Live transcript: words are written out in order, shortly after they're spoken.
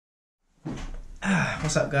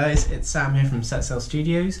What's up guys, it's Sam here from Set Sail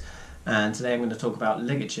Studios, and today I'm going to talk about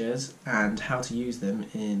ligatures and how to use them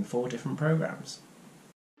in 4 different programs.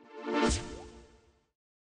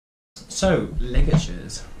 So,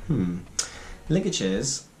 ligatures.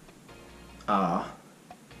 Ligatures are...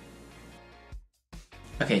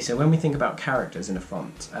 Okay, so when we think about characters in a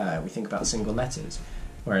font, we think about single letters,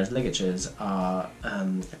 whereas ligatures are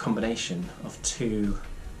a combination of two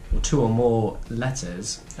or more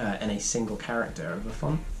letters in a single character of a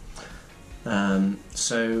font.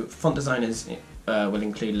 So font designers will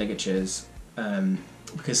include ligatures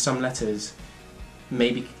because some letters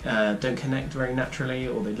maybe don't connect very naturally,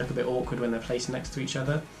 or they look a bit awkward when they're placed next to each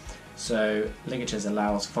other. So ligatures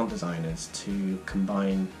allows font designers to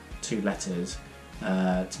combine 2 letters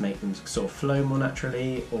to make them sort of flow more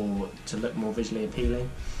naturally or to look more visually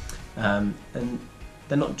appealing. And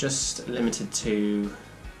they're not just limited to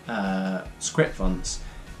script fonts.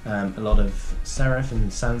 A lot of serif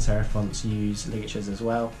and sans serif fonts use ligatures as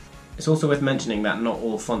well. It's also worth mentioning that not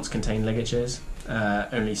all fonts contain ligatures,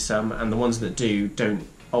 only some, and the ones that do don't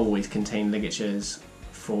always contain ligatures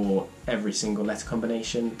for every single letter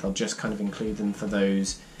combination. They'll just kind of include them for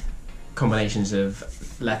those combinations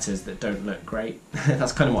of letters that don't look great.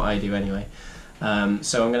 That's kind of what I do anyway. So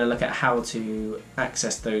I'm going to look at how to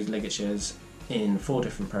access those ligatures in 4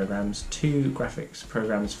 different programs: 2 graphics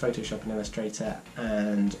programs, Photoshop and Illustrator,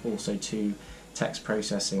 and also 2 text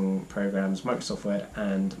processing programs, Microsoft Word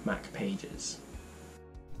and Mac Pages.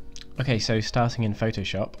 Okay, so starting in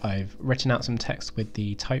Photoshop, I've written out some text with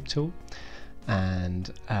the type tool,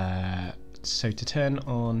 and so to turn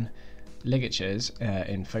on ligatures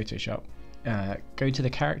in Photoshop, go to the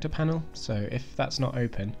character panel. So if that's not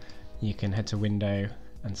open, you can head to Window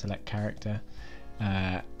and select Character,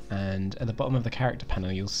 and at the bottom of the character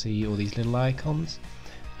panel you'll see all these little icons.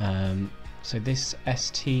 So this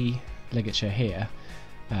ST ligature here,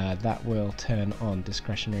 that will turn on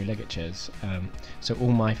discretionary ligatures. So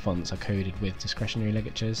all my fonts are coded with discretionary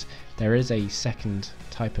ligatures. There is a second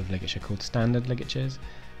type of ligature called standard ligatures.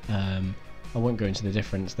 I won't go into the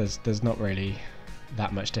difference. There's not really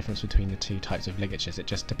that much difference between the 2 types of ligatures. It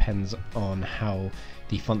just depends on how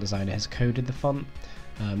the font designer has coded the font.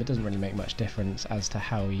 It doesn't really make much difference as to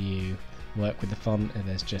how you work with the font.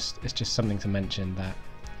 It's just something to mention that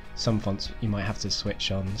some fonts you might have to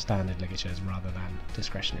switch on standard ligatures rather than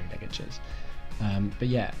discretionary ligatures. But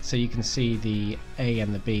yeah, so you can see the A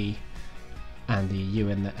and the B and the U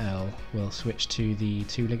and the L will switch to the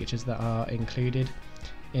 2 ligatures that are included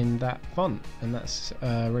in that font, and that's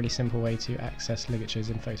a really simple way to access ligatures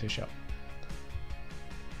in Photoshop.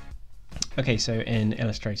 Okay, so in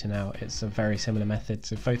Illustrator now, it's a very similar method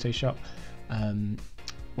to Photoshop.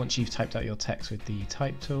 Once you've typed out your text with the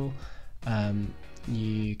type tool,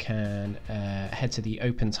 you can head to the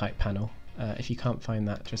Open Type panel. If you can't find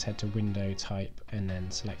that, just head to Window, Type, and then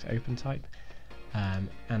select Open Type.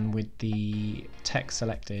 And with the text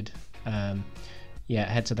selected,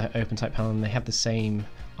 head to the Open Type panel, and they have the same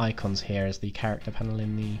icons here as the character panel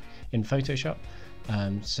in Photoshop.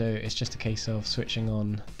 So it's just a case of switching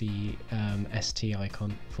on the ST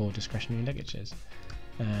icon for discretionary ligatures,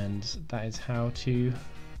 and that is how to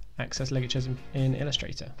access ligatures in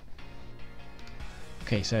Illustrator.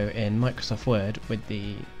 Okay, so in Microsoft Word, with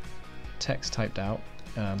the text typed out,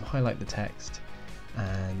 highlight the text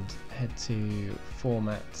and head to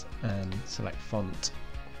Format and select Font.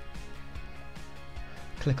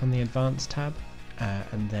 Click on the Advanced tab,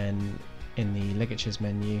 and then in the ligatures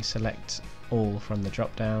menu select all from the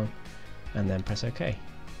drop down and then press OK.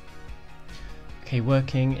 Okay,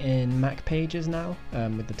 working in Mac Pages now,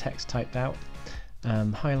 with the text typed out,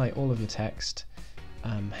 highlight all of your text,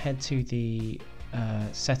 head to the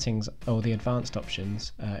settings or the advanced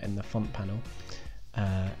options in the font panel,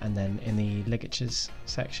 and then in the ligatures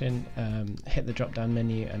section, hit the drop down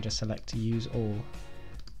menu and just select to use all,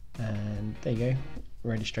 and there you go,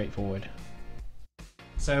 really straightforward.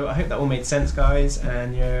 So I hope that all made sense, guys,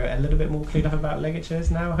 and you're a little bit more clued up about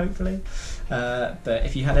ligatures now, hopefully. But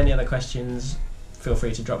if you had any other questions, feel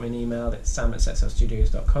free to drop me an email. It's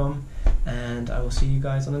sam@setsailstudios.com, and I will see you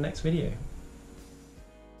guys on the next video.